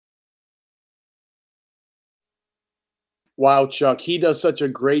Wow, Chuck, he does such a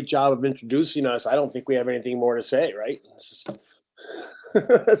great job of introducing us. I don't think we have anything more to say, right?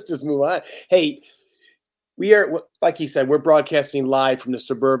 Let's just move on. Hey, like he said, we're broadcasting live from the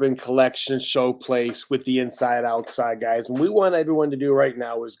Suburban Collection Showplace with the Inside Outside guys. And we want everyone to do right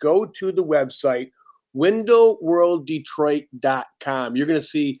now is go to the website, windowworlddetroit.com. You're going to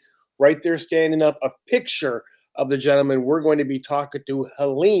see right there standing up a picture of the gentleman we're going to be talking to,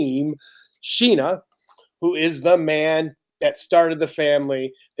 Halim Sheena, who is the man that started the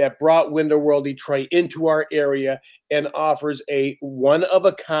family that brought Window World Detroit into our area and offers a one of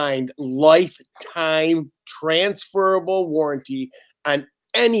a kind lifetime transferable warranty on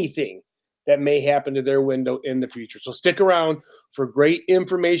anything that may happen to their window in the future. So stick around for great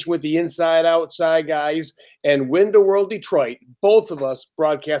information with the Inside Outside guys and Window World Detroit, both of us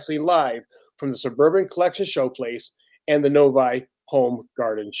broadcasting live from the Suburban Collection Showplace and the Novi Home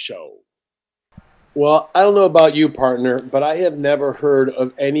Garden Show. Well, I don't know about you, partner, but I have never heard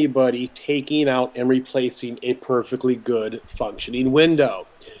of anybody taking out and replacing a perfectly good functioning window.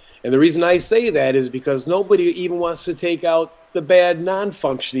 And the reason I say that is because nobody even wants to take out the bad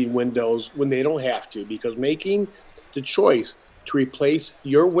non-functioning windows when they don't have to, because making the choice to replace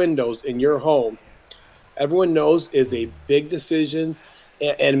your windows in your home, everyone knows, is a big decision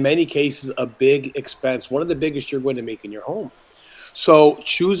and in many cases a big expense, one of the biggest you're going to make in your home. So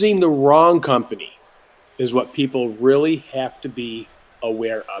choosing the wrong company is what people really have to be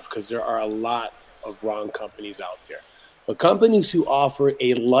aware of, because there are a lot of wrong companies out there. But companies who offer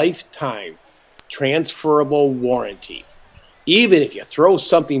a lifetime transferable warranty, even if you throw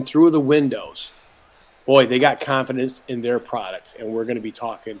something through the windows, boy, they got confidence in their products. And we're going to be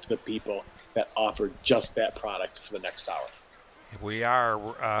talking to the people that offer just that product for the next hour. We are,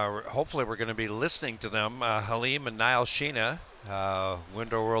 hopefully, we're going to be listening to them. Halim and Niall Sheena,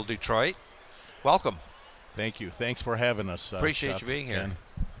 Window World Detroit. Welcome. Thank you. Thanks for having us. Appreciate Chuck you being here. and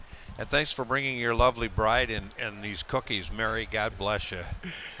And thanks for bringing your lovely bride and these cookies. Mary, God bless you.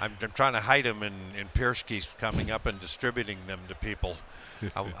 I'm trying to hide them in Pierske's coming up and distributing them to people.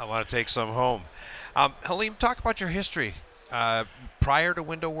 I want to take some home. Halim, talk about your history prior to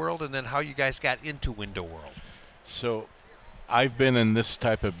Window World and then how you guys got into Window World. So I've been in this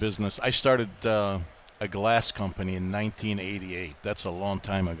type of business. I started a glass company in 1988. That's a long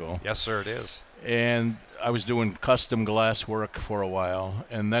time ago. Yes, sir, it is. And I was doing custom glass work for a while.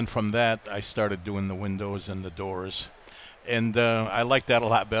 And then from that, I started doing the windows and the doors. And I liked that a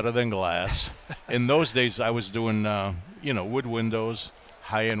lot better than glass. In those days, I was doing, wood windows,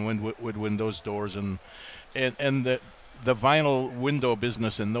 high-end wood windows, doors, and the vinyl window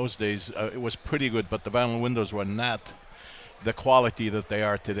business in those days, it was pretty good, but the vinyl windows were not the quality that they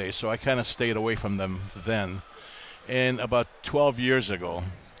are today. So I kind of stayed away from them then. And about 12 years ago,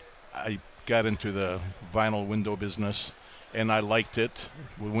 I got into the vinyl window business, and I liked it.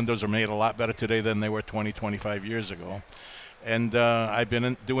 Windows are made a lot better today than they were 20, 25 years ago. And I've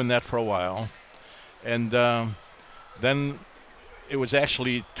been doing that for a while. And then it was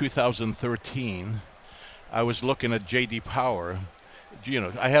actually 2013. I was looking at J.D. Power.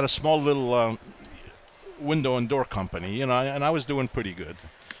 I had a small little window and door company, and I was doing pretty good.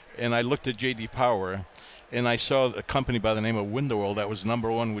 And I looked at J.D. Power, and I saw a company by the name of Window World that was number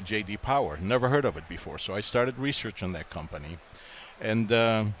one with J.D. Power. Never heard of it before, so I started researching that company, and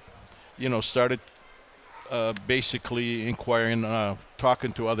started basically inquiring,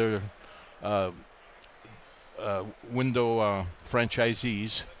 talking to other window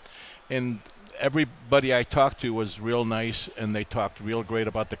franchisees, and everybody I talked to was real nice, and they talked real great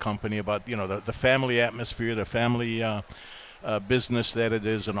about the company, about the family atmosphere, the family business that it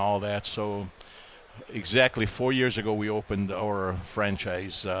is, and all that. So exactly 4 years ago we opened our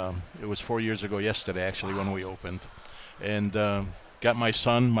franchise. It was 4 years ago yesterday, actually, when we opened, and got my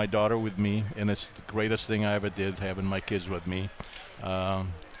son, my daughter with me, and it's the greatest thing I ever did, having my kids with me.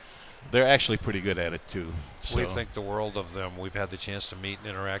 They're actually pretty good at it too. So. We think the world of them. We've had the chance to meet and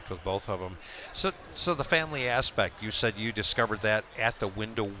interact with both of them. So the family aspect, you said you discovered that at the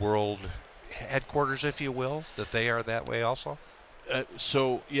Window World headquarters, if you will, that they are that way also?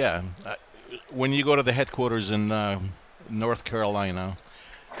 When you go to the headquarters in North Carolina,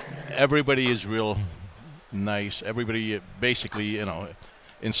 everybody is real nice. Everybody basically,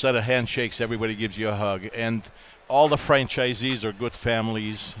 instead of handshakes, everybody gives you a hug. And all the franchisees are good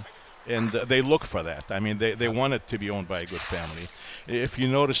families, and they look for that. I mean, they want it to be owned by a good family. If you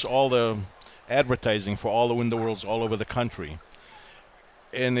notice all the advertising for all the Window Worlds all over the country,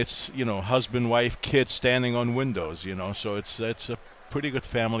 and it's, husband, wife, kids standing on windows, so it's a pretty good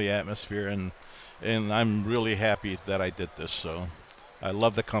family atmosphere, and I'm really happy that I did this. So I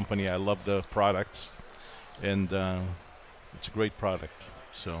love the company, I love the products, and It's a great product.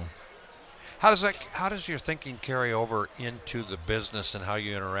 So How does your thinking carry over into the business and how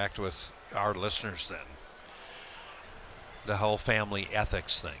you interact with our listeners then? The whole family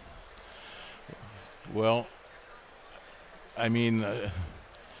ethics thing. well, I mean,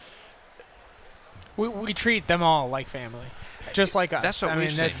 We treat them all like family, just like us. That's what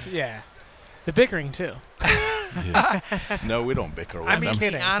we've seen. Yeah. The bickering too. no, we don't bicker with I them. mean,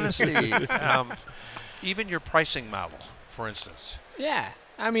 kidding. the honesty, even your pricing model, for instance. Yeah.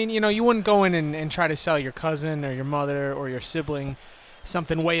 I mean, you wouldn't go in and try to sell your cousin or your mother or your sibling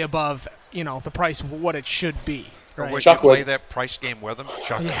something way above, the price of what it should be. Or Right? would you Chuck would. play that price game with them?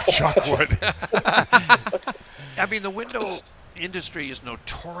 Chuck would. I mean, the window industry is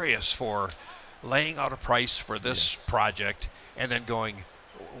notorious for laying out a price for this project and then going,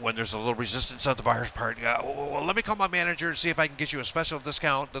 when there's a little resistance on the buyer's part, well, let me call my manager and see if I can get you a special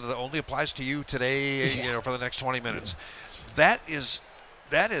discount that only applies to you today, for the next 20 minutes. That is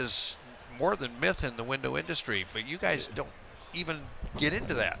more than myth in the window industry, but you guys don't even get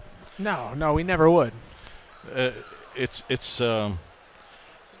into that. No, we never would. It's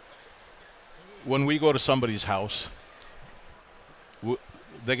when we go to somebody's house,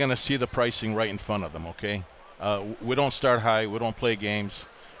 they're gonna see the pricing right in front of them. Okay, we don't start high. We don't play games.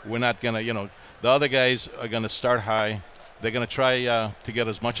 We're not gonna, the other guys are gonna start high. They're gonna try to get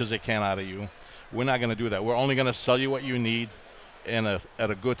as much as they can out of you. We're not gonna do that. We're only gonna sell you what you need, and at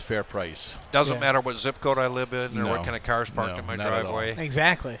a good, fair price. Doesn't Yeah. matter what zip code I live in or No. what kind of car's parked No, in my not at all. driveway.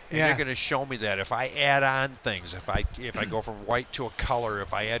 Exactly. And Yeah. you're going to show me that if I add on things, if I go from white to a color,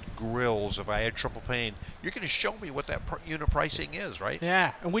 if I add grills, if I add triple pane, you're going to show me what that unit pricing is, right?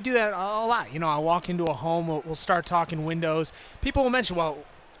 Yeah, and we do that a lot. I walk into a home, we'll start talking windows. People will mention, well,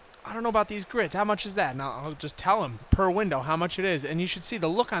 I don't know about these grids. How much is that? And I'll just tell them per window how much it is. And you should see the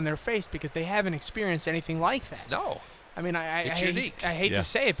look on their face because they haven't experienced anything like that. No. I mean, It's unique. I hate Yeah. to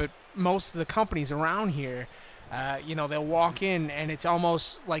say it, but most of the companies around here, they'll walk in and it's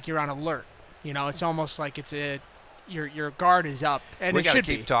almost like you're on alert. It's almost like it's your guard is up, and We it got to should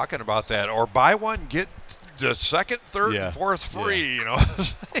keep be. talking about that. Or buy one, get the second, third, Yeah. and fourth free,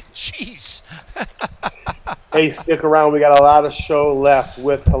 Jeez. Hey, stick around. We got a lot of show left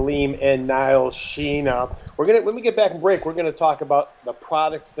with Halim and Niall Sheena. When we get back from break, we're gonna talk about the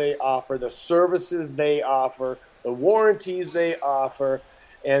products they offer, the services they offer, the warranties they offer,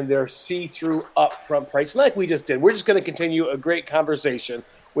 and their see-through upfront price. Like we just did, we're just gonna continue a great conversation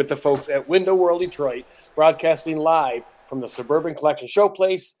with the folks at Window World Detroit, broadcasting live from the Suburban Collection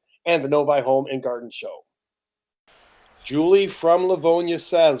Showplace and the Novi Home and Garden Show. Julie from Livonia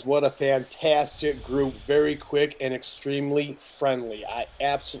says, what a fantastic group. Very quick and extremely friendly. I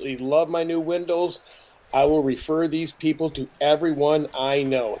absolutely love my new windows. I will refer these people to everyone I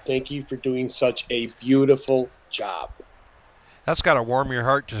know. Thank you for doing such a beautiful job. That's got to warm your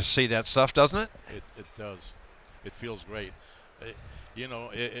heart to see that stuff, doesn't it? It does. It feels great.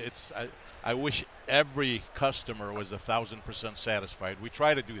 I wish every customer was 1,000% satisfied. We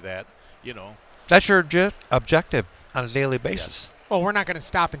try to do that. That's your objective on a daily basis. Well, we're not going to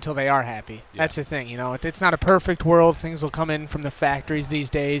stop until they are happy. Yeah. That's the thing, It's not a perfect world. Things will come in from the factories these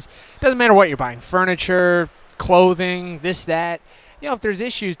days. Doesn't matter what you're buying. Furniture, clothing, this, that. If there's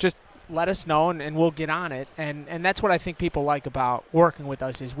issues, just let us know and we'll get on it. And that's what I think people like about working with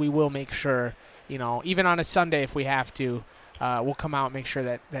us is we will make sure, even on a Sunday if we have to, we'll come out and make sure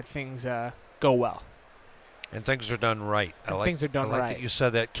that things go well. And things are done right. Things are done I like right. that you said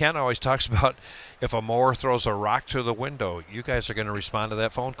that. Ken always talks about if a mower throws a rock through the window, you guys are going to respond to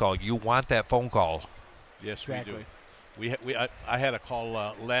that phone call. You want that phone call. Yes, Exactly. we do. I had a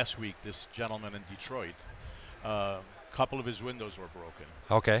call last week. This gentleman in Detroit, a couple of his windows were broken.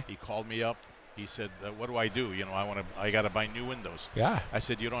 Okay. He called me up. He said, "What do I do? I got to buy new windows." Yeah. I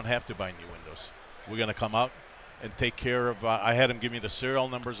said, "You don't have to buy new windows. We're going to come out and take care of." I had him give me the serial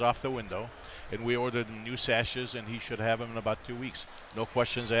numbers off the window, and we ordered new sashes, and he should have them in about 2 weeks. No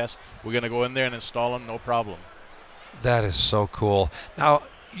questions asked. We're going to go in there and install them, no problem. That is so cool. Now,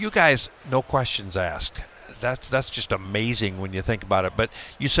 you guys, no questions asked. That's just amazing when you think about it. But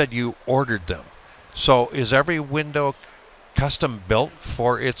you said you ordered them. So is every window custom built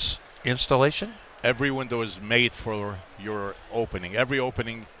for its installation? Every window is made for your opening. Every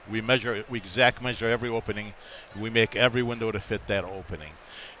opening, we exact measure every opening. We make every window to fit that opening.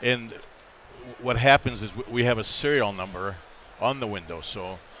 And what happens is we have a serial number on the window.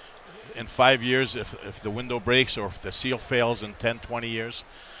 So in 5 years, if the window breaks or if the seal fails in 10, 20 years,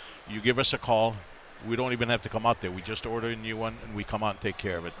 you give us a call. We don't even have to come out there. We just order a new one, and we come out and take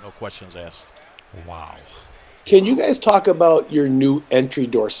care of it. No questions asked. Wow. Can you guys talk about your new entry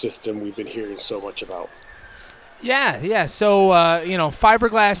door system we've been hearing so much about? Yeah. So,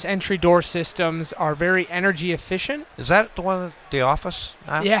 fiberglass entry door systems are very energy efficient. Is that the one at the office?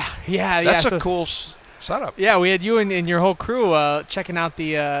 Yeah. That's So a cool setup. Yeah, we had you and your whole crew checking out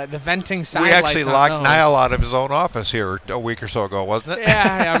the venting side We lights actually on locked those. Niall out of his own office here a week or so ago, wasn't it?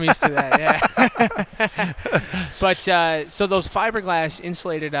 Yeah, I'm used to that. Yeah. But so those fiberglass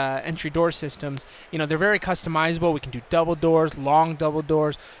insulated entry door systems, they're very customizable. We can do double doors, long double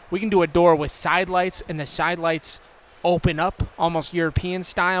doors. We can do a door with side lights, and the side lights open up almost European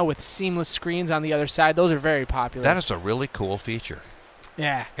style with seamless screens on the other side. Those are very popular. That is a really cool feature.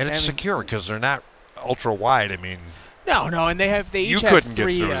 Yeah. And it's secure because they're not ultra wide. I mean, No, and they you each have couldn't get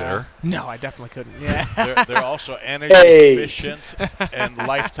three, through there. No, I definitely couldn't. Yeah. They're also energy Hey. efficient and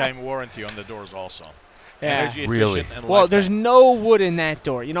lifetime warranty on the doors also. Yeah. Energy Really? efficient and Well, lifetime. there's no wood in that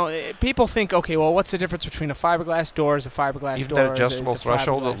door. People think, okay, well, what's the difference between a fiberglass door is a fiberglass Even door? that adjustable is a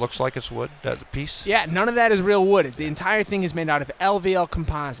threshold fiberglass. that looks like it's wood, that piece? Yeah, none of that is real wood. The entire thing is made out of LVL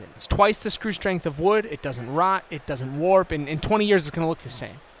composite. It's twice the screw strength of wood. It doesn't rot. It doesn't warp. And in 20 years, it's going to look the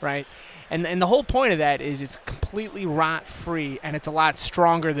same, right? And the whole point of that is it's completely rot-free, and it's a lot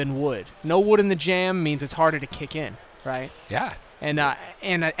stronger than wood. No wood in the jam means it's harder to kick in, right? Yeah. And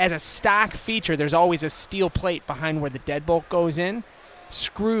as a stock feature, there's always a steel plate behind where the deadbolt goes in,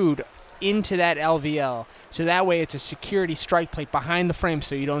 screwed into that LVL. So that way it's a security strike plate behind the frame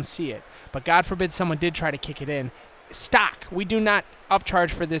so you don't see it. But God forbid someone did try to kick it in. Stock. We do not upcharge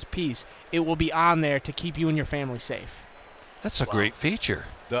for this piece. It will be on there to keep you and your family safe. That's a great feature.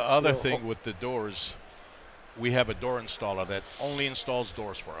 The other thing with the doors, we have a door installer that only installs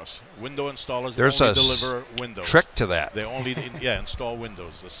doors for us. Window installers There's only a deliver windows. Trick to that. They only install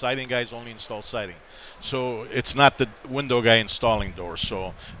windows. The siding guys only install siding. So it's not the window guy installing doors.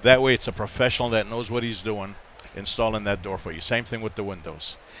 So that way it's a professional that knows what he's doing installing that door for you. Same thing with the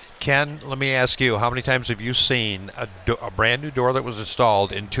windows. Ken, let me ask you, how many times have you seen a brand new door that was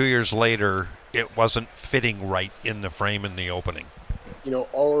installed and 2 years later it wasn't fitting right in the frame in the opening?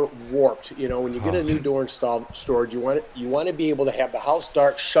 Or warped. When you get a new door installed, storage, you want to be able to have the house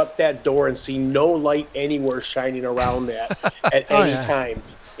dark, shut that door, and see no light anywhere shining around that at any time.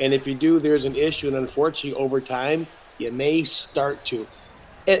 And if you do, there's an issue, and unfortunately, over time, you may start to.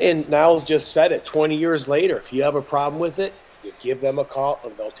 And Niles just said it. 20 years later, if you have a problem with it, you give them a call,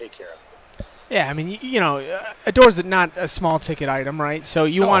 and they'll take care of it. Yeah, I mean, a door's not a small ticket item, right? So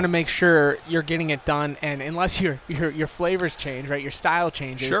you want to make sure you're getting it done, and unless your flavors change, right, your style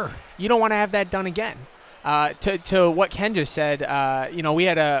changes, Sure. you don't want to have that done again. To what Ken just said, we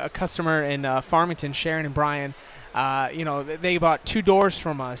had a customer in Farmington, Sharon and Brian. They bought 2 doors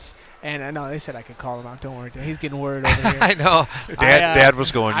from us, and I know they said I could call them out. Don't worry, he's getting word over here. I know. Dad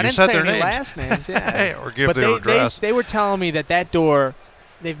was going, I you didn't said say their any names. last names, yeah. Or give But their address. They were telling me that door,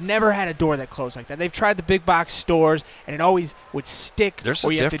 they've never had a door that closed like that. They've tried the big box stores, and it always would stick. There's or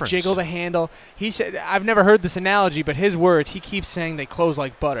a you have to difference. jiggle the handle. He said, I've never heard this analogy, but his words, he keeps saying they close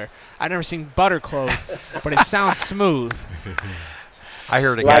like butter. I've never seen butter close, but it sounds smooth. I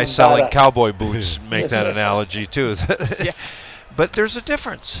heard a Like guy selling butter. cowboy boots make that analogy, too. Yeah. But there's a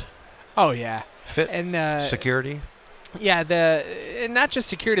difference. Oh, yeah. Fit, And security. yeah, and not just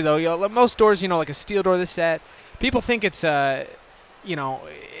security, though. Most doors, like a steel door, people think it's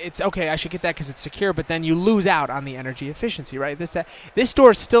it's okay, I should get that because it's secure, but then you lose out on the energy efficiency, right? This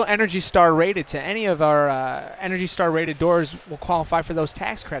door is still Energy Star rated. To any of our Energy Star rated doors will qualify for those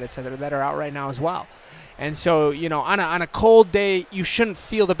tax credits that are out right now as well. And so, on a cold day, you shouldn't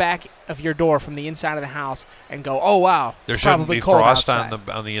feel the back of your door from the inside of the house and go, oh, wow, There it's shouldn't probably be cold frost outside.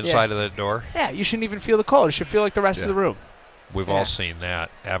 on the inside of that door. Yeah, you shouldn't even feel the cold. It should feel like the rest of the room. We've all seen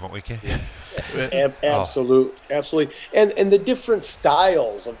that, haven't we, Ken? Absolutely. And the different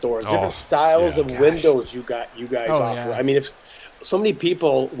styles of doors, different styles of windows you guys offer. Yeah. I mean, if so many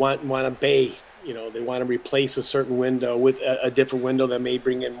people want a bay, they want to replace a certain window with a different window that may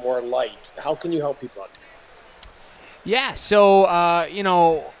bring in more light. How can you help people out? Yeah, so,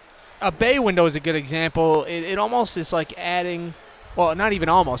 a bay window is a good example. It almost is like adding, well, not even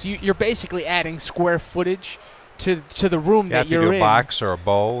almost. You're basically adding square footage to the room You that have to you're do in. a box or a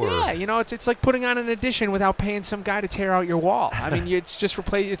bow. Yeah, it's like putting on an addition without paying some guy to tear out your wall. I mean, it's just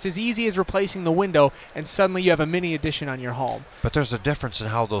it's as easy as replacing the window, and suddenly you have a mini addition on your home. But there's a difference in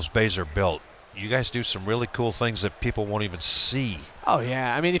how those bays are built. You guys do some really cool things that people won't even see. Oh,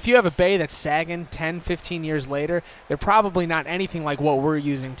 yeah. I mean, if you have a bay that's sagging 10, 15 years later, they're probably not anything like what we're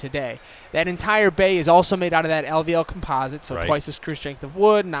using today. That entire bay is also made out of that LVL composite, so Right. twice the screw strength of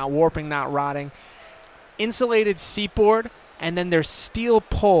wood, not warping, not rotting. Insulated seatboard, and then there's steel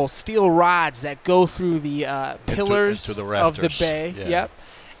poles, steel rods that go through the pillars into the of the rafters. bay. Yeah. Yep.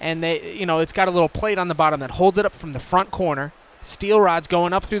 and it's got a little plate on the bottom that holds it up from the front corner. Steel rods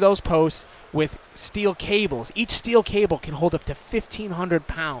going up through those posts with steel cables. Each steel cable can hold up to 1,500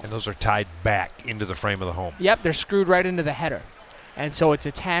 pounds. And those are tied back into the frame of the home. Yep, they're screwed right into the header. And so it's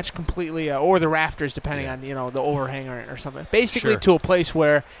attached completely, or the rafters, depending on, the overhang or something. Basically to a place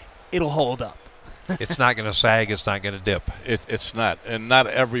where it'll hold up. It's not going to sag. It's not going to dip. It's not. And not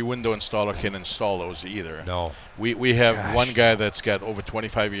every window installer can install those either. No. We have one guy that's got over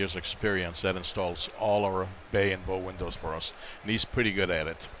 25 years experience that installs all our bay and bow windows for us. And he's pretty good at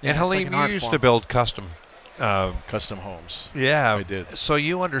it. And Halim, like you used to build custom homes. Yeah, I did. So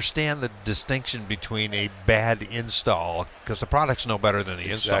you understand the distinction between a bad install, because the product's no better than the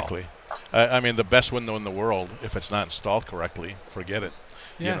install. Exactly. I mean, the best window in the world, if it's not installed correctly, forget it.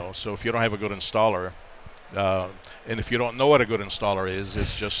 Yeah. So if you don't have a good installer, and if you don't know what a good installer is,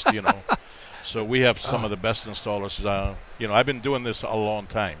 it's just, So we have some of the best installers. I've been doing this a long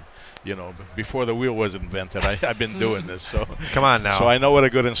time. Before the wheel was invented, I've been doing this. So Come on now. So I know what a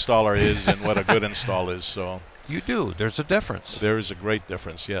good installer is and what a good install is. So You do. There's a difference. there is a great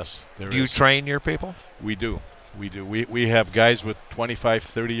difference. Yes, there Do you is. train your people? We do. We have guys with 25,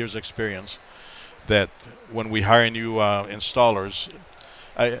 30 years experience that when we hire new installers,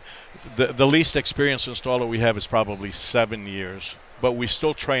 the least experienced installer we have is probably 7 years, but we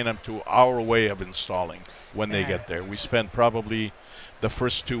still train them to our way of installing when they get there. We spend probably the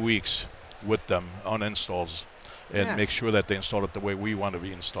first 2 weeks with them on installs and make sure that they install it the way we want to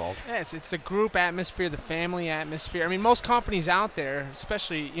be installed. Yeah, it's the group atmosphere, the family atmosphere. I mean, most companies out there,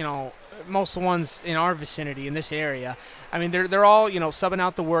 especially, most of the ones in our vicinity in this area, I mean, they're all, subbing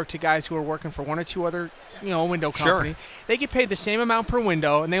out the work to guys who are working for one or two other, window company. They get paid the same amount per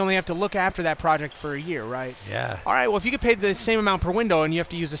window, and they only have to look after that project for a year, right? Yeah. All right, well, if you get paid the same amount per window and you have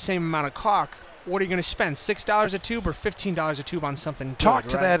to use the same amount of caulk, what are you going to spend, $6 a tube or $15 a tube on something Talk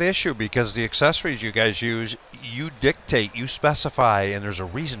good, to right? that issue, because the accessories you guys use, you dictate, you specify, and there's a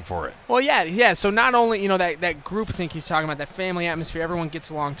reason for it. Well, yeah. So not only, that group think he's talking about, that family atmosphere, everyone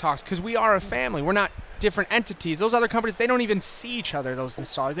gets along, talks, because we are a family. We're not different entities. Those other companies, they don't even see each other, those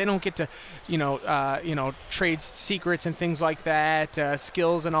installers. They don't get to, trade secrets and things like that,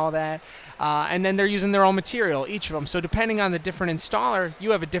 skills and all that. And then they're using their own material, each of them. So depending on the different installer, you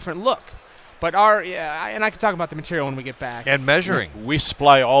have a different look. But and I can talk about the material when we get back. And measuring. We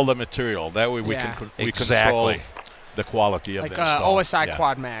supply all the material. That way we Yeah. we control the quality of Like the install. OSI Yeah.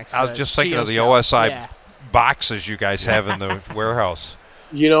 Quad Max. I was just thinking of the Geocell. OSI Yeah. boxes you guys have in the warehouse.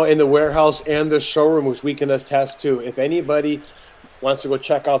 In the warehouse and the showroom, which we can attest to. If anybody wants to go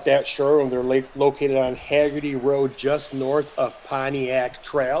check out that showroom, they're located on Haggerty Road, just north of Pontiac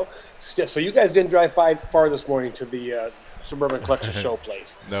Trail. So you guys didn't drive far this morning to the Suburban Collection Show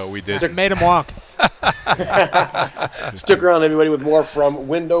place. No, we did. Made him walk. Stick around, everybody, with more from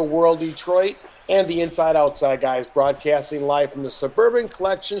Window World Detroit and the Inside Outside guys, broadcasting live from the Suburban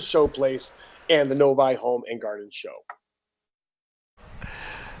Collection Showplace and the Novi Home and Garden Show.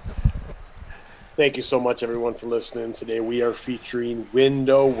 Thank you so much, everyone, for listening. Today we are featuring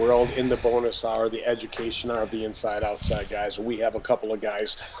Window World in the bonus hour, the education hour of the Inside Outside guys. We have a couple of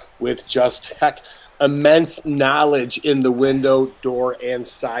guys with just immense knowledge in the window, door, and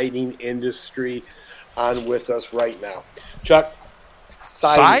siding industry on with us right now. Chuck,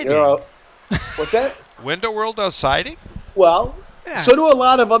 siding. What's that? Window World does siding? Well, Yeah. so do a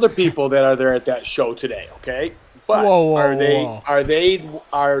lot of other people that are there at that show today, okay? But Whoa, are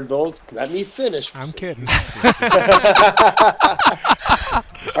those, let me finish. I'm kidding.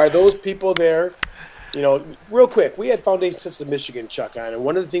 Are those people there? Real quick, we had Foundation System Michigan, Chuck, on, and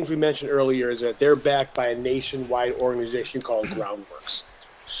one of the things we mentioned earlier is that they're backed by a nationwide organization called Groundworks.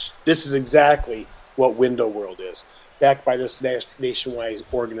 This is exactly what Window World is, backed by this nationwide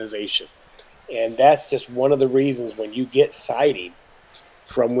organization. And that's just one of the reasons when you get siding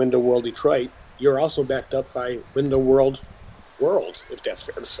from Window World Detroit, you're also backed up by Window World, if that's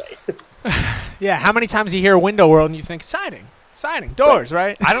fair to say. Yeah, how many times you hear Window World and you think siding, doors,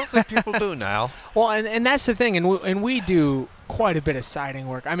 right? I don't think people do now. Well, and that's the thing, and we do quite a bit of siding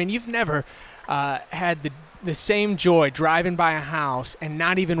work. I mean, you've never had the same joy driving by a house and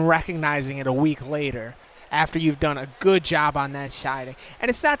not even recognizing it a week later after you've done a good job on that siding. And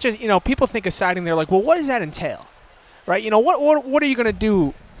it's not just, people think of siding, they're like, well, what does that entail? Right? What are you going to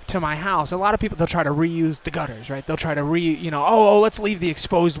do to my house? A lot of people, they'll try to reuse the gutters, right? They'll try to let's leave the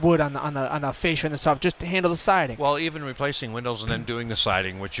exposed wood on the fascia and the stuff just to handle the siding. Well, even replacing windows and then doing the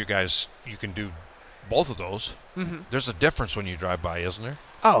siding, which you can do both of those. Mm-hmm. There's a difference when you drive by, isn't there?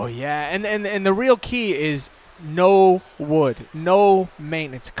 Oh yeah, and the real key is no wood, no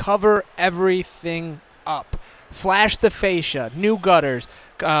maintenance. Cover everything up. Flash the fascia, new gutters,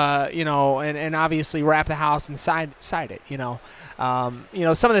 look, and obviously wrap the house and side it.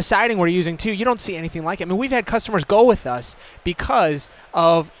 Some of the siding we're using too, you don't see anything like it. I mean, we've had customers go with us because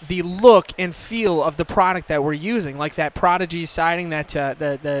of the look and feel of the product that we're using, like that Prodigy siding, that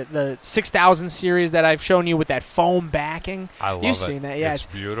the 6000 series that I've shown you with that foam backing. I love it. You've seen that, yeah? It's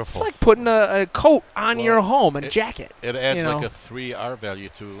beautiful. It's like putting a coat on your home, a jacket. It adds like a 3 R value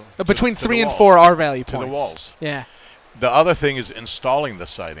between to 3 the and walls. 4 R value to points. the walls. Yeah. The other thing is installing the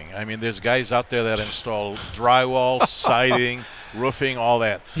siding. I mean, there's guys out there that install drywall, siding, roofing, all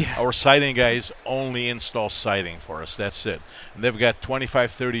that. Yeah. Our siding guys only install siding for us. That's it. And they've got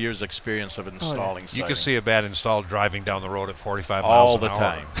 25, 30 years experience of installing siding. You can see a bad install driving down the road at 45 all miles the an hour.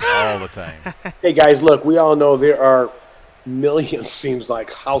 time. All the time. Hey guys, look, we all know there are millions, seems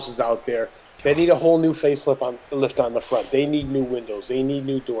like, houses out there that need a whole new facelift on the front. They need new windows. They need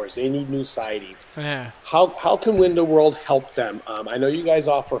new doors. They need new siding. Yeah. How can Window World help them? I know you guys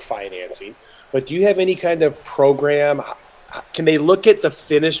offer financing, but do you have any kind of program? Can they look at the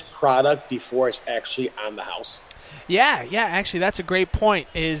finished product before it's actually on the house? Yeah, actually, that's a great point.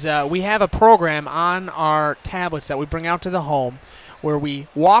 We have a program on our tablets that we bring out to the home where we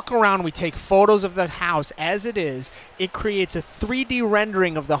walk around, we take photos of the house as it is. It creates a 3D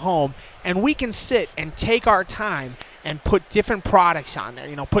rendering of the home, and we can sit and take our time and put different products on there.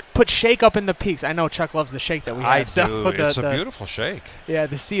 Put shake up in the peaks. I know Chuck loves the shake that we have. I So do. It's a beautiful shake. Yeah,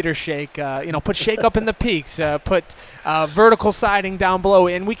 the cedar shake. Put shake up in the peaks. Put vertical siding down below,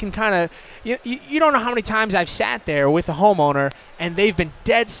 and we can kind of. You don't know how many times I've sat there with a homeowner, and they've been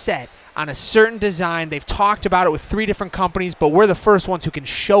dead set on a certain design. They've talked about it with 3 different companies, but we're the first ones who can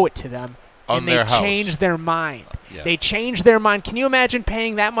show it to them. And they change their mind. Yeah. They change their mind. Can you imagine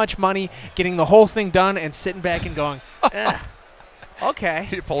paying that much money, getting the whole thing done, and sitting back and going, okay.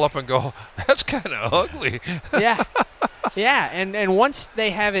 You pull up and go, that's kind of ugly. Yeah, and once they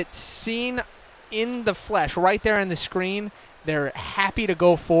have it seen in the flesh, right there on the screen, they're happy to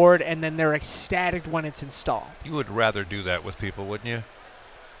go forward, and then they're ecstatic when it's installed. You would rather do that with people, wouldn't you?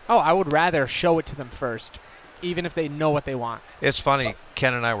 Oh, I would rather show it to them first, even if they know what they want. It's funny.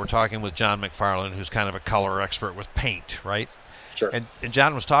 Ken and I were talking with John McFarland, who's kind of a color expert with paint, right? Sure. And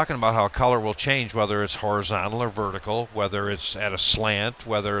John was talking about how color will change, whether it's horizontal or vertical, whether it's at a slant,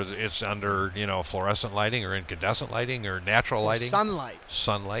 whether it's under, fluorescent lighting or incandescent lighting or natural lighting.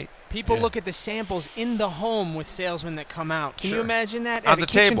 Sunlight. People look at the samples in the home with salesmen that come out. Can you imagine that? On at the a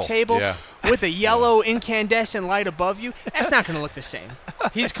kitchen table Yeah. with a yellow incandescent light above you? That's not going to look the same.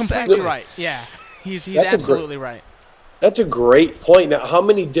 He's completely right. Yeah. He's absolutely right. That's a great point. Now, how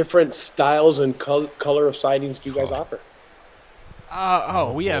many different styles and color of sidings do you guys offer?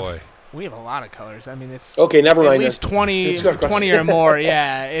 We have a lot of colors. I mean, it's okay. Never mind. At least 20 or more.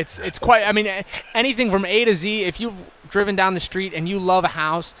 Yeah, it's quite. I mean, anything from A to Z. If you've driven down the street and you love a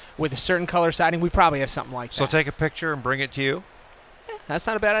house with a certain color siding, we probably have something like that. So take a picture and bring it to you. Yeah, that's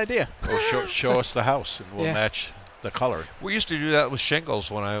not a bad idea. Or show us the house, and we'll match the color. We used to do that with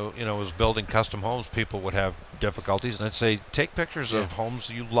shingles when I was building custom homes. People would have difficulties, and I'd say, take pictures of homes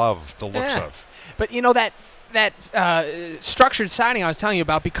you love the looks of. But that structured siding I was telling you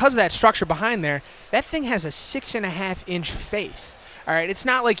about, because of that structure behind there, that thing has a 6.5-inch face. All right, it's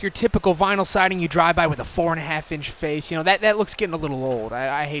not like your typical vinyl siding you drive by with a 4.5-inch face. That looks getting a little old.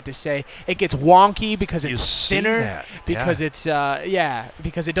 I hate to say it gets wonky because it's thinner, because it's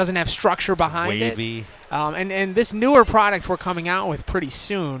because it doesn't have structure behind it. Wavy. And this newer product we're coming out with pretty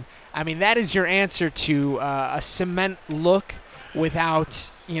soon. I mean, that is your answer to a cement look without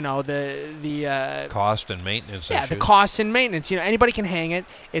the cost and maintenance issues. the cost and maintenance. Anybody can hang it.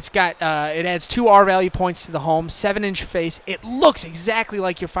 It's got it adds 2 R value points to the home, 7-inch face. It looks exactly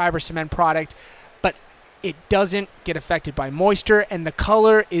like your fiber cement product, but it doesn't get affected by moisture, and the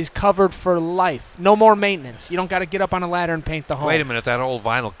color is covered for life. No more maintenance. You don't got to get up on a ladder and paint the home. Wait a minute, that old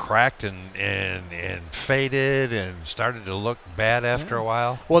vinyl cracked and faded and started to look bad after a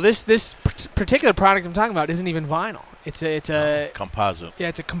while. Well, this particular product I'm talking about isn't even vinyl. It's a composite. Yeah,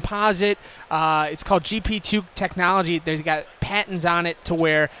 it's a composite. It's called GP2 technology. There's got patents on it to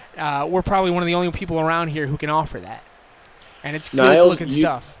where we're probably one of the only people around here who can offer that. And it's good looking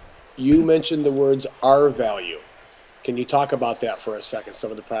stuff. You mentioned the words R value. Can you talk about that for a second?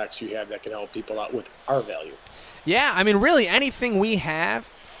 Some of the products you have that can help people out with R value. Yeah, I mean, really anything we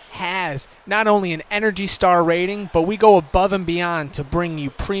have has not only an Energy Star rating, but we go above and beyond to bring you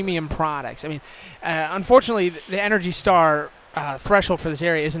premium products. I mean, unfortunately, the Energy Star threshold for this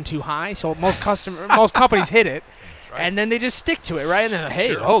area isn't too high, so most companies hit it. right. And then they just stick to it, right? And then,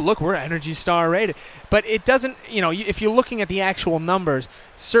 hey, Sure. oh, look, we're Energy Star rated. But it doesn't, if you're looking at the actual numbers,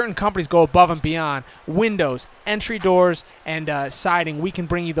 certain companies go above and beyond. Windows, entry doors, and siding, we can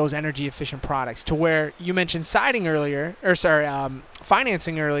bring you those energy-efficient products to where you mentioned siding earlier,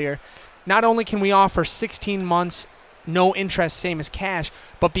 financing earlier. Not only can we offer 16 months, no interest, same as cash,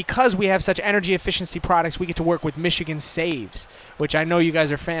 but because we have such energy efficiency products, we get to work with Michigan Saves, which I know you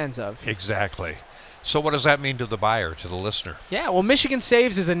guys are fans of. Exactly. So what does that mean to the buyer, to the listener? Yeah, well, Michigan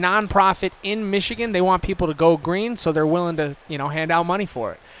Saves is a nonprofit in Michigan. They want people to go green, so they're willing to, hand out money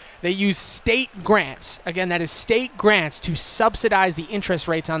for it. They use state grants. Again, that is state grants to subsidize the interest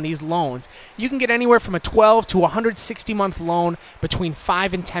rates on these loans. You can get anywhere from a 12 to 160-month loan between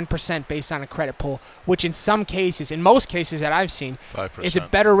 5 and 10% based on a credit pull, which in most cases that I've seen, 5%. it's a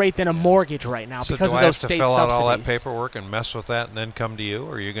better rate than a mortgage right now So because do of I those have to state fill subsidies. out all that paperwork and mess with that and then come to you,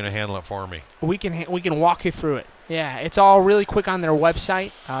 or are you going to handle it for me? We can walk you through it. Yeah, it's all really quick on their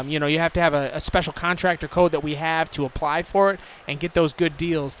website. You have to have a special contractor code that we have to apply for it and get those good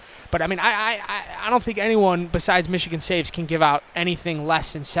deals. But I mean, I don't think anyone besides Michigan Saves can give out anything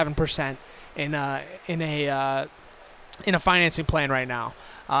less than 7% in a financing plan right now.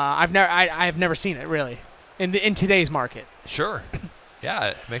 I've never seen it really in today's market. Sure. Yeah,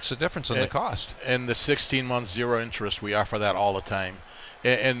 it makes a difference in the cost. And the 16 months zero interest, we offer that all the time.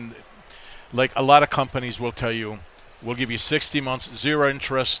 And like a lot of companies will tell you, we'll give you 60 months zero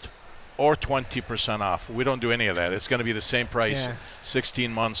interest or 20% off. We don't do any of that. It's going to be the same price,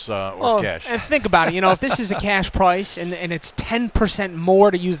 16 months or cash. And think about it. If this is a cash price and it's 10% more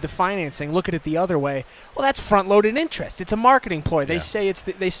to use the financing, look at it the other way. Well, that's front-loaded interest. It's a marketing ploy. They say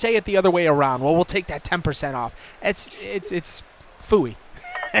they say it the other way around. Well, we'll take that 10% off. It's phooey.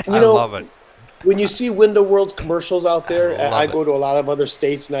 I love it. When you see Window World commercials out there, I go to a lot of other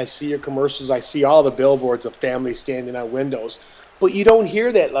states and I see your commercials. I see all the billboards of families standing on windows. But you don't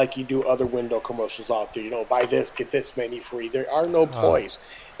hear that like you do other window commercials out there. Buy this, get this many free. There are no ploys.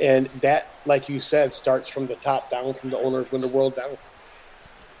 And that, like you said, starts from the top down, from the owner of Window World down.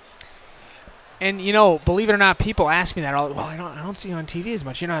 And, believe it or not, people ask me that. Well, I don't see you on TV as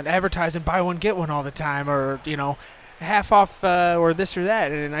much. You're not advertising buy one, get one all the time or, half off or this or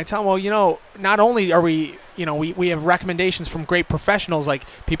that. And I tell them, well, not only are we, we have recommendations from great professionals like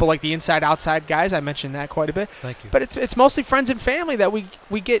people like the Inside Outside guys. I mentioned that quite a bit. Thank you. But it's mostly friends and family that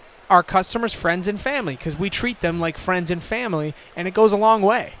we get our customers friends and family because we treat them like friends and family, and it goes a long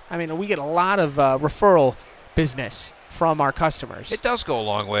way. I mean, we get a lot of referral business from our customers. It does go a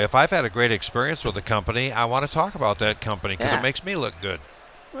long way. If I've had a great experience with a company, I want to talk about that company because it makes me look good.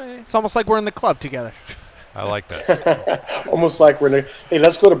 It's almost like we're in the club together. I like that. Almost like we're in hey,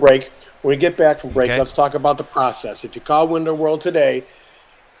 let's go to break. When we get back from break, let's talk about the process. If you call Window World today,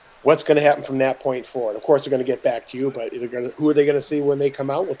 what's going to happen from that point forward? Of course, they're going to get back to you, but who are they going to see when they come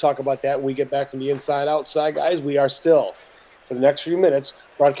out? We'll talk about that when we get back from the Inside Outside, guys. We are still, for the next few minutes,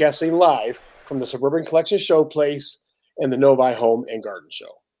 broadcasting live from the Suburban Collection Showplace and the Novi Home and Garden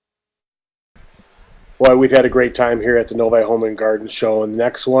Show. Boy, we've had a great time here at the Novi Home and Garden Show. And the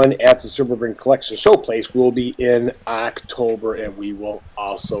next one at the Suburban Collection Showplace will be in October, and we will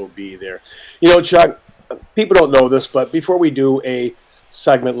also be there. Chuck, people don't know this, but before we do a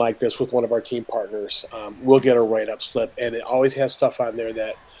segment like this with one of our team partners, we'll get a write-up slip, and it always has stuff on there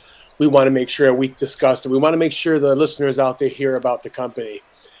that we want to make sure we discussed, and we want to make sure the listeners out there hear about the company.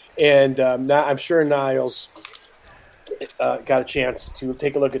 And I'm sure Niles got a chance to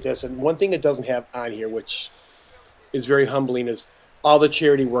take a look at this. And one thing it doesn't have on here, which is very humbling, is all the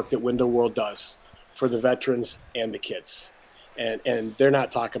charity work that Window World does for the veterans and the kids. And they're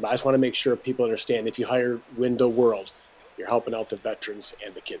not talking about it. I just want to make sure people understand if you hire Window World, you're helping out the veterans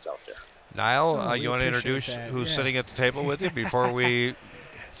and the kids out there. Niall, you want to introduce who's sitting at the table with you before we...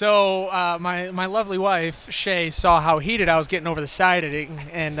 So my lovely wife, Shay, saw how heated I was getting over the side editing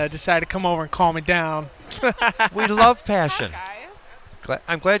and decided to come over and calm me down. We love passion. Hi, guys.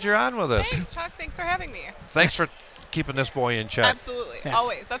 I'm glad you're on with us. Thanks, Chuck. Thanks for having me. Thanks for keeping this boy in check. Absolutely. Yes.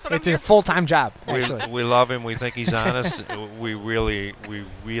 Always. That's what It's I'm here a full-time job, We actually. love him. We think he's honest. we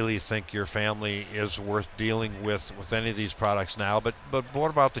really think your family is worth dealing with any of these products now. But what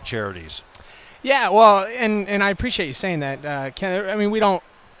about the charities? Yeah, well, and I appreciate you saying that, Ken. I mean, we don't,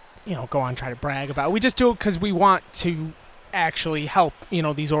 go on and try to brag about it. We just do it because we want to actually help,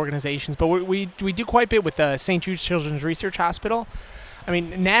 these organizations. But we do quite a bit with St. Jude Children's Research Hospital. I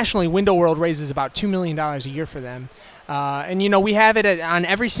mean, nationally, Window World raises about $2 million a year for them. And, we have it on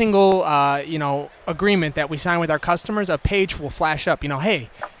every single, agreement that we sign with our customers. A page will flash up, hey,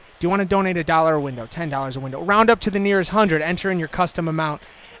 Do you want to donate $1 a window, $10 a window? Round up to the nearest 100, enter in your custom amount.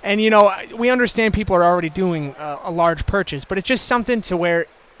 And, we understand people are already doing a large purchase, but it's just something to where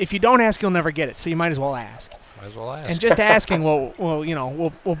if you don't ask, you'll never get it. So you might as well ask. Might as well ask. And just asking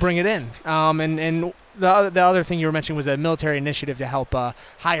we'll bring it in. And the other thing you were mentioning was a military initiative to help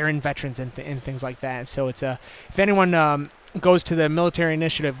hire in veterans and things like that. So it's if anyone goes to the military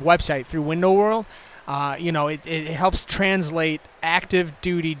initiative website through Window World, it helps translate active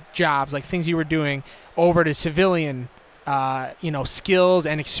duty jobs, like things you were doing, over to civilian, skills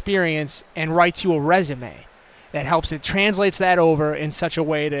and experience, and writes you a resume that helps. It translates that over in such a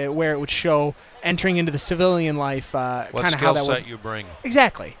way to where it would show entering into the civilian life, kind of how that skill would. set you bring.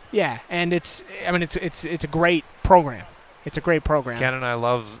 Exactly. Yeah, and it's a great program. It's a great program. Ken and I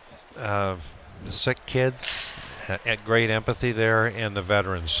love the sick kids. Great empathy there, and the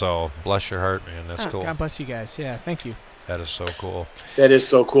veterans. So bless your heart, man. That's cool. God bless you guys. Yeah, thank you. That is so cool. That is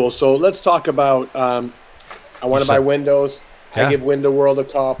so cool. So let's talk about. I want to buy windows. Yeah. I give Window World a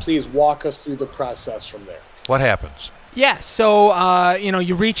call. Please walk us through the process from there. What happens? Yeah, so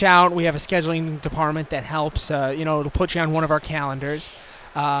you reach out. We have a scheduling department that helps. It'll put you on one of our calendars.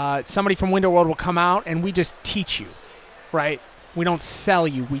 Somebody from Window World will come out, and we just teach you, right? We don't sell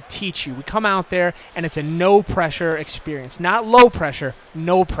you. We teach you. We come out there, and it's a no-pressure experience. Not low pressure,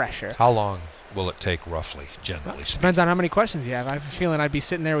 no pressure. How long will it take, roughly, generally speaking? Depends on how many questions you have. I have a feeling I'd be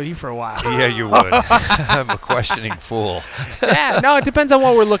sitting there with you for a while. Yeah, you would. I'm a questioning fool. Yeah, no, it depends on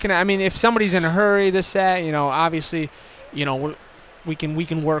what we're looking at. I mean, if somebody's in a hurry, this, that, obviously, we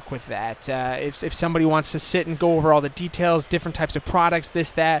can work with that. If somebody wants to sit and go over all the details, different types of products, this,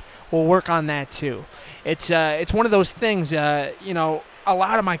 that, we'll work on that too. It's one of those things, a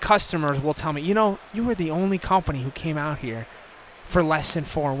lot of my customers will tell me, you were the only company who came out here for less than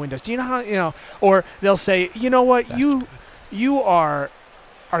 4 windows. Do you know how, or they'll say, you know what, you are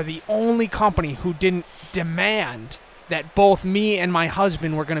the only company who didn't demand that both me and my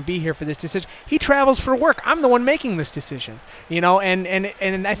husband were going to be here for this decision. He travels for work. I'm the one making this decision,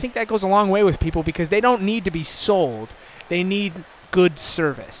 and I think that goes a long way with people because they don't need to be sold. They need good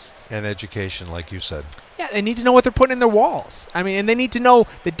service. And education, like you said. Yeah, they need to know what they're putting in their walls. I mean, and they need to know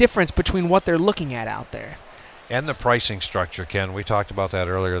the difference between what they're looking at out there. And the pricing structure, Ken. We talked about that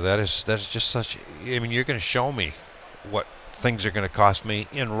earlier. That is just such. I mean, you're going to show me what things are going to cost me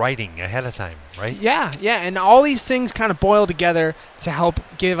in writing ahead of time, right? Yeah, and all these things kind of boil together to help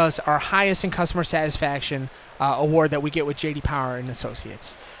give us our highest in customer satisfaction award that we get with J.D. Power and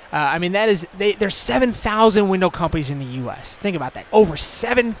Associates. There's 7,000 window companies in the U.S. Think about that. Over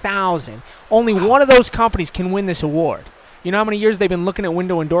 7,000. Only one of those companies can win this award. You know how many years they've been looking at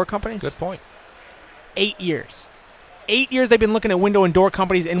window and door companies? Good point. 8 years. 8 years they've been looking at window and door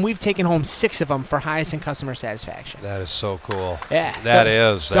companies, and we've taken home 6 of them for highest in customer satisfaction. That is so cool. Yeah.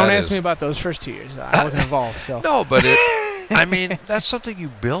 Don't ask me about those first 2 years. I wasn't involved. So. No, but that's something you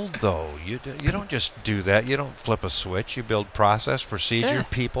build, though. You don't just do that. You don't flip a switch. You build process, procedure,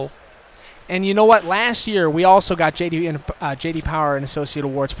 people. And you know what? Last year, we also got J.D. Power and Associate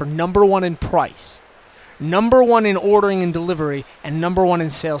Awards for #1 in price, #1 in ordering and delivery, and #1 in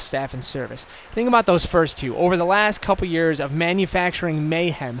sales staff and service. Think about those first 2. Over the last couple years of manufacturing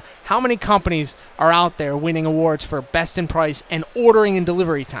mayhem, how many companies are out there winning awards for best in price and ordering and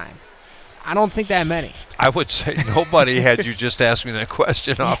delivery time? I don't think that many. I would say nobody had you just asked me that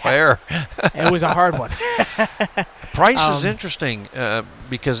question off air. It was a hard one. Price is interesting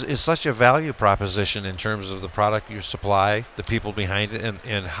because it's such a value proposition in terms of the product you supply, the people behind it,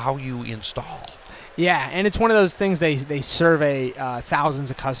 and how you install. Yeah, and it's one of those things they survey thousands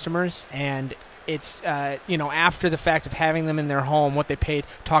of customers, and it's after the fact of having them in their home, what they paid,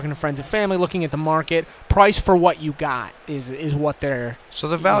 talking to friends and family, looking at the market, price for what you got is what they're. So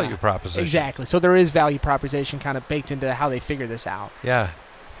the value proposition. Exactly. So there is value proposition kind of baked into how they figure this out. Yeah.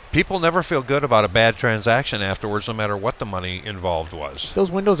 People never feel good about a bad transaction afterwards, no matter what the money involved was. If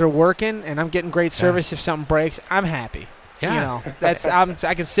those windows are working and I'm getting great service, if something breaks, I'm happy. Yeah.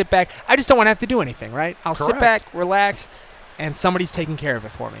 I can sit back. I just don't want to have to do anything, right? I'll Correct. sit back, relax, and somebody's taking care of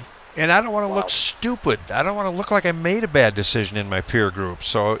it for me. And I don't want to look stupid. I don't want to look like I made a bad decision in my peer group.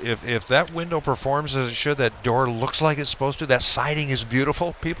 So if that window performs as it should, that door looks like it's supposed to, that siding is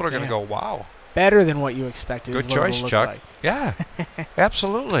beautiful, people are going to go, wow. Better than what you expected. Good is what choice, it'll look Chuck. like. Yeah,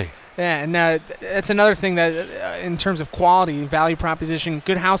 absolutely. Yeah, and that's another thing that in terms of quality, value proposition,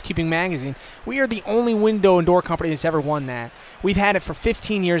 Good Housekeeping Magazine, we are the only window and door company that's ever won that. We've had it for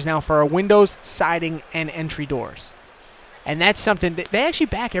 15 years now for our windows, siding, and entry doors. And that's something that they actually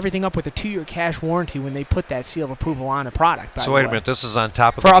back everything up with a 2-year cash warranty when they put that seal of approval on a product. By So the wait a way, minute, this is on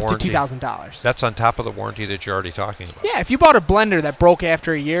top of for the up warranty. to $2,000. That's on top of the warranty that you're already talking about. Yeah, if you bought a blender that broke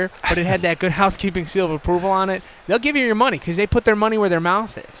after a year, but it had that good housekeeping seal of approval on it, they'll give you your money because they put their money where their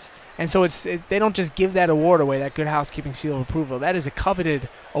mouth is. And so they don't just give that award away, that good housekeeping seal of approval. That is a coveted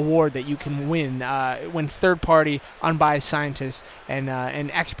award that you can win when third-party, unbiased scientists and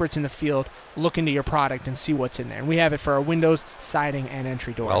experts in the field look into your product and see what's in there. And we have it for our windows, siding, and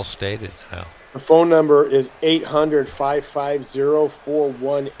entry doors. Well stated. Yeah. The phone number is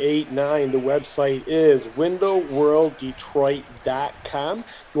 800-550-4189. The website is windowworlddetroit.com.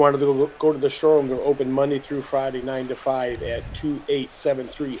 If you want to go to the showroom, they're open Monday through Friday, 9 to 5 at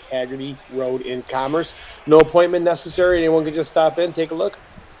 2873 Haggerty Road in Commerce. No appointment necessary. Anyone can just stop in, take a look.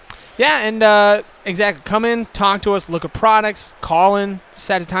 Yeah, and exactly. Come in, talk to us, look at products, call in,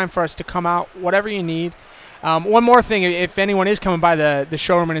 set a time for us to come out, whatever you need. One more thing, if anyone is coming by the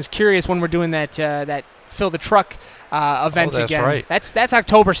showroom and is curious when we're doing that Fill the Truck event that's again. right. That's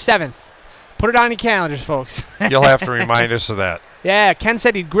October 7th. Put it on your calendars, folks. You'll have to remind us of that. Yeah, Ken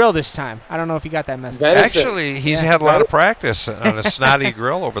said he'd grill this time. I don't know if you got that message. Actually, he's had a lot of practice on a snotty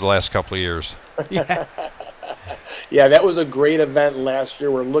grill over the last couple of years. Yeah. Yeah, that was a great event last year.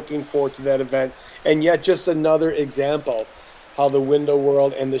 We're looking forward to that event. And yet just another example how the Window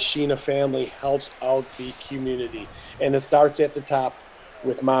World and the Sheena family helps out the community. And it starts at the top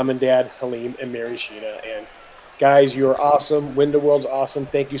with Mom and Dad, Halim and Mary Sheena. And guys, you're awesome. Window World's awesome.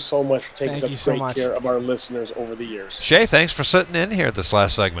 Thank you so much for taking such great care of our listeners over the years. Shay, thanks for sitting in here this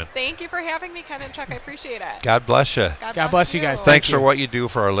last segment. Thank you for having me, Ken and Chuck. I appreciate it. God bless you. God bless you guys. Thanks for what you do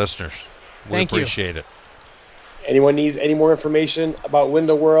for our listeners. We Thank you. appreciate it. Anyone needs any more information about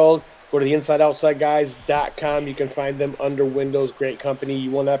Window World, go to the InsideOutsideGuys.com. You can find them under Windows. Great company.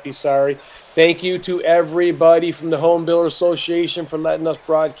 You will not be sorry. Thank you to everybody from the Home Builder Association for letting us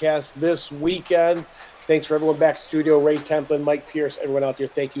broadcast this weekend. Thanks for everyone back in studio. Ray Templin, Mike Pierce, everyone out there.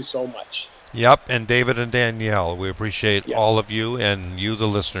 Thank you so much. Yep, and David and Danielle. We appreciate all of you and you, the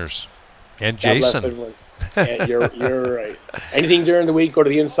listeners. And God bless Jason. everyone. And you're right. Anything during the week, go to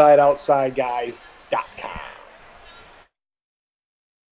the InsideOutsideGuys.com.